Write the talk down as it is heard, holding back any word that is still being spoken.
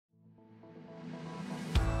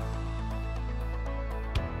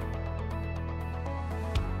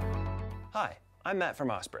I'm Matt from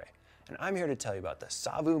Osprey, and I'm here to tell you about the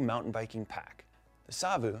Savu mountain biking pack. The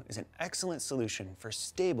Savu is an excellent solution for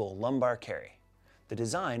stable lumbar carry. The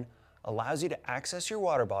design allows you to access your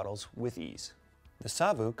water bottles with ease. The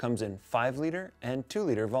Savu comes in 5-liter and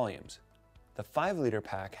 2-liter volumes. The 5-liter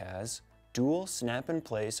pack has dual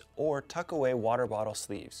snap-in-place or tuck-away water bottle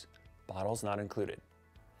sleeves, bottles not included,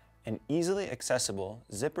 an easily accessible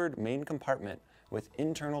zippered main compartment with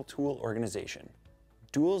internal tool organization,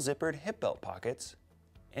 dual zippered hip belt pockets,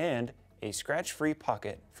 and a scratch-free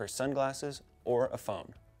pocket for sunglasses or a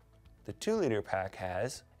phone. The 2-liter pack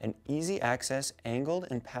has an easy access angled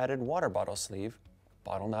and padded water bottle sleeve,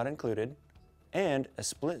 bottle not included, and a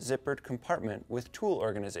split zippered compartment with tool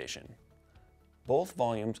organization. Both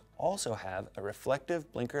volumes also have a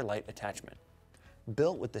reflective blinker light attachment.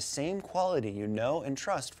 Built with the same quality you know and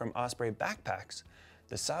trust from Osprey backpacks,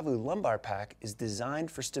 the Savu lumbar pack is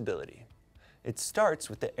designed for stability. It starts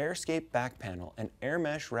with the AirScape back panel and air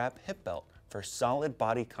mesh wrap hip belt for solid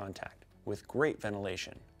body contact with great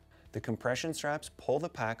ventilation. The compression straps pull the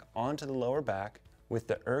pack onto the lower back, with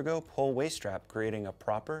the Ergo pull waist strap creating a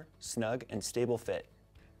proper, snug, and stable fit.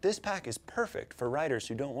 This pack is perfect for riders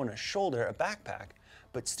who don't want to shoulder a backpack,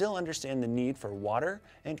 but still understand the need for water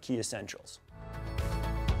and key essentials.